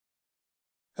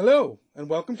Hello, and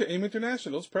welcome to AIM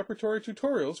International's preparatory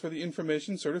tutorials for the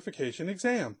Information Certification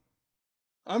exam.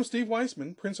 I'm Steve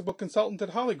Weissman, Principal Consultant at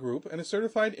Holly Group and a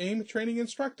certified AIM training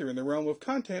instructor in the realm of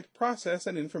content, process,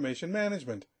 and information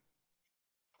management.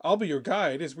 I'll be your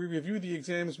guide as we review the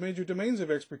exam's major domains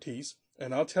of expertise,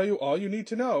 and I'll tell you all you need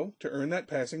to know to earn that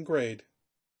passing grade.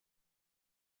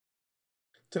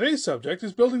 Today's subject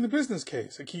is building the business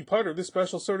case, a key part of this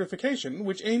special certification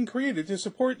which AIM created to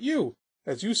support you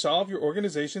as you solve your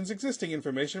organization's existing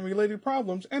information-related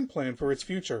problems and plan for its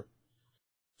future.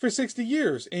 For 60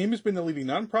 years, AIM has been the leading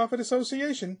nonprofit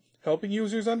association helping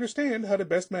users understand how to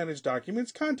best manage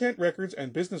documents, content, records,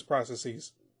 and business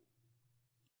processes.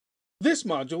 This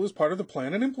module is part of the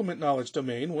Plan and Implement Knowledge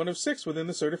domain, one of 6 within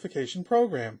the certification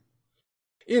program.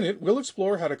 In it, we'll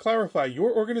explore how to clarify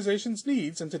your organization's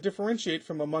needs and to differentiate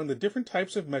from among the different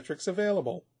types of metrics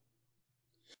available.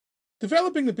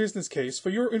 Developing the business case for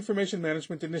your information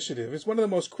management initiative is one of the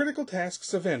most critical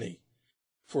tasks of any.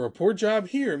 For a poor job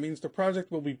here means the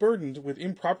project will be burdened with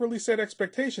improperly set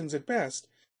expectations at best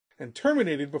and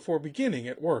terminated before beginning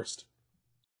at worst.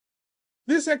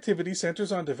 This activity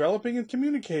centers on developing and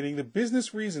communicating the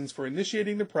business reasons for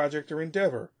initiating the project or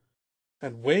endeavor,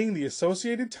 and weighing the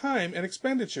associated time and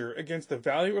expenditure against the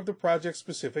value of the project's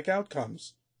specific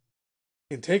outcomes.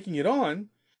 In taking it on,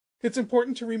 it's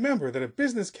important to remember that a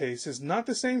business case is not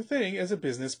the same thing as a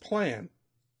business plan.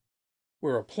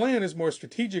 Where a plan is more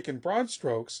strategic in broad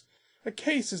strokes, a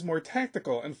case is more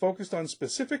tactical and focused on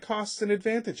specific costs and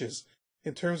advantages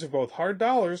in terms of both hard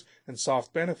dollars and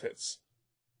soft benefits.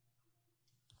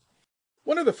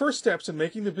 One of the first steps in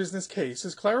making the business case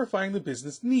is clarifying the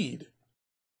business need.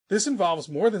 This involves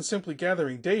more than simply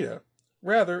gathering data.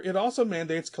 Rather, it also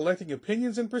mandates collecting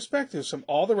opinions and perspectives from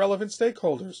all the relevant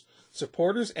stakeholders,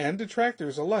 supporters and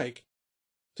detractors alike,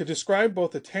 to describe both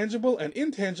the tangible and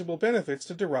intangible benefits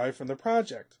to derive from the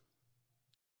project.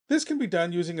 This can be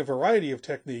done using a variety of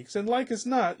techniques, and like as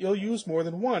not, you'll use more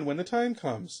than one when the time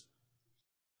comes.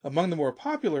 Among the more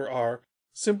popular are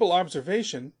simple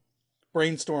observation,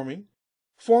 brainstorming,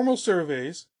 formal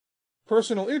surveys,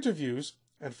 personal interviews,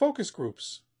 and focus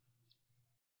groups.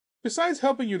 Besides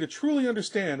helping you to truly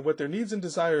understand what their needs and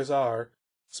desires are,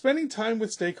 spending time with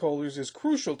stakeholders is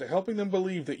crucial to helping them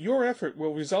believe that your effort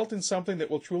will result in something that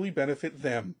will truly benefit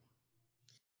them.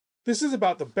 This is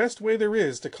about the best way there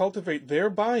is to cultivate their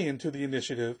buy-in to the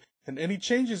initiative and any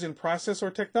changes in process or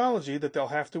technology that they'll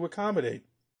have to accommodate.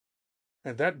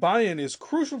 And that buy-in is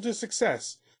crucial to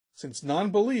success, since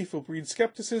non-belief will breed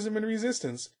skepticism and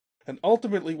resistance, and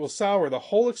ultimately will sour the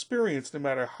whole experience no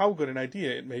matter how good an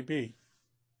idea it may be.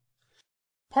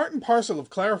 Part and parcel of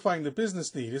clarifying the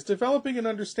business need is developing an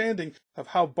understanding of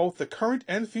how both the current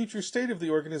and future state of the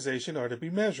organization are to be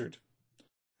measured,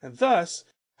 and thus,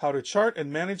 how to chart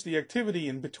and manage the activity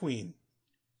in between.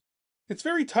 It's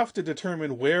very tough to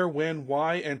determine where, when,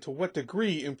 why, and to what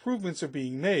degree improvements are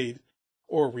being made,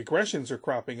 or regressions are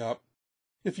cropping up,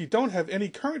 if you don't have any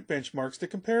current benchmarks to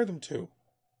compare them to.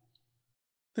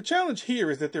 The challenge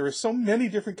here is that there are so many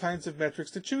different kinds of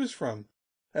metrics to choose from,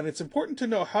 and it's important to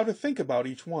know how to think about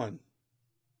each one.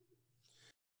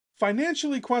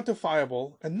 Financially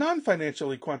quantifiable and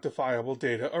non-financially quantifiable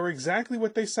data are exactly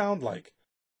what they sound like: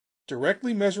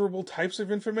 directly measurable types of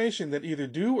information that either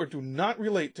do or do not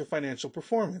relate to financial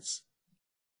performance.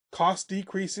 Cost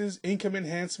decreases, income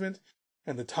enhancement,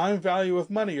 and the time value of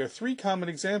money are 3 common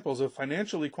examples of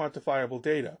financially quantifiable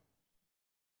data.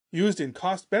 Used in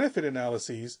cost-benefit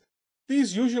analyses,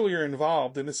 these usually are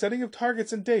involved in the setting of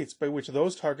targets and dates by which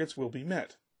those targets will be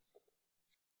met.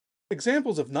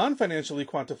 Examples of non-financially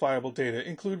quantifiable data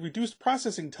include reduced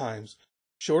processing times,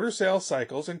 shorter sales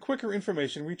cycles, and quicker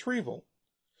information retrieval.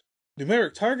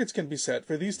 Numeric targets can be set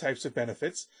for these types of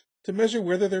benefits to measure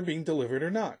whether they're being delivered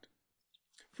or not.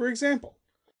 For example,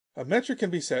 a metric can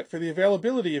be set for the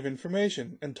availability of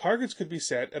information, and targets could be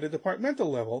set at a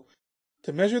departmental level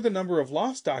to measure the number of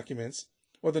lost documents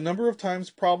or the number of times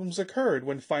problems occurred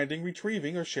when finding,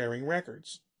 retrieving, or sharing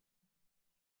records.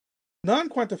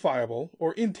 Non-quantifiable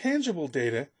or intangible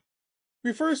data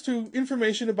refers to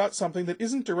information about something that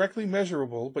isn't directly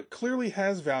measurable but clearly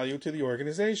has value to the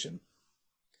organization.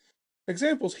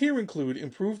 Examples here include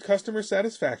improved customer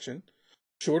satisfaction,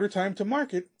 shorter time to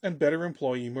market, and better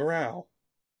employee morale.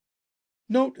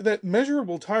 Note that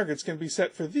measurable targets can be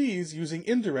set for these using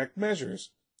indirect measures,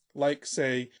 like,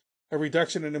 say, a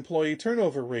reduction in employee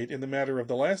turnover rate in the matter of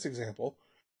the last example,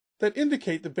 that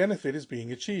indicate the benefit is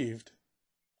being achieved.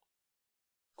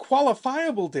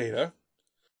 Qualifiable data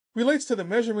relates to the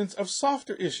measurements of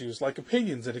softer issues like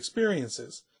opinions and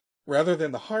experiences, rather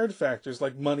than the hard factors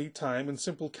like money, time, and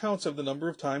simple counts of the number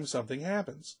of times something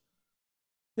happens.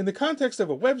 In the context of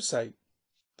a website,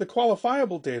 the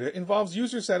qualifiable data involves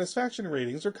user satisfaction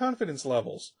ratings or confidence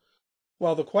levels,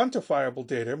 while the quantifiable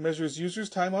data measures users'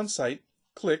 time on site,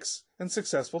 clicks, and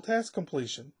successful task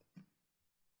completion.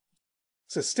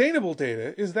 Sustainable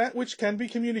data is that which can be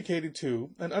communicated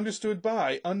to and understood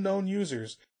by unknown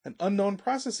users and unknown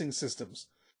processing systems,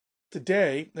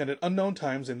 today and at unknown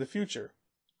times in the future.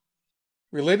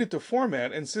 Related to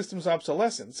format and systems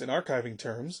obsolescence in archiving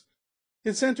terms,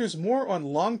 it centers more on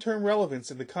long-term relevance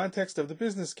in the context of the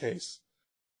business case,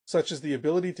 such as the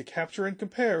ability to capture and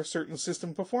compare certain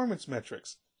system performance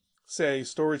metrics, say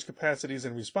storage capacities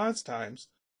and response times,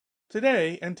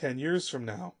 today and 10 years from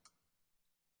now.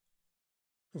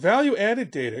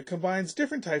 Value-added data combines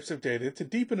different types of data to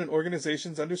deepen an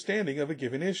organization's understanding of a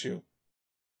given issue.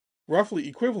 Roughly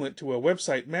equivalent to a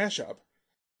website mashup,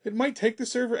 it might take the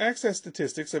server access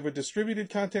statistics of a distributed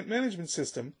content management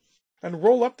system and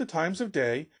roll up the times of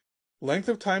day, length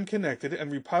of time connected,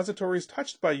 and repositories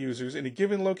touched by users in a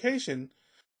given location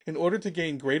in order to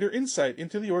gain greater insight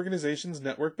into the organization's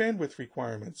network bandwidth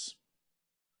requirements.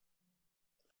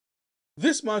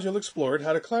 This module explored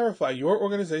how to clarify your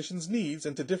organization's needs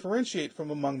and to differentiate from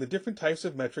among the different types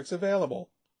of metrics available.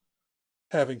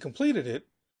 Having completed it,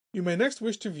 you may next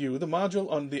wish to view the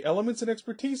module on the elements and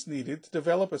expertise needed to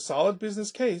develop a solid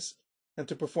business case and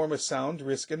to perform a sound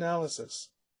risk analysis.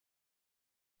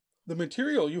 The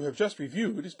material you have just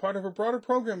reviewed is part of a broader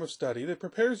program of study that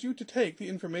prepares you to take the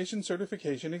Information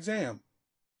Certification exam.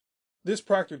 This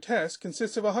proctored test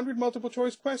consists of 100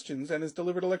 multiple-choice questions and is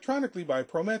delivered electronically by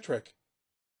Prometric.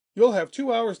 You'll have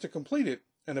 2 hours to complete it,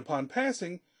 and upon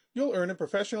passing, you'll earn a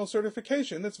professional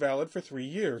certification that's valid for 3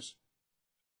 years.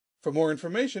 For more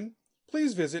information,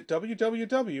 please visit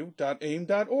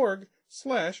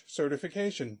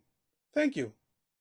www.aim.org/certification. Thank you.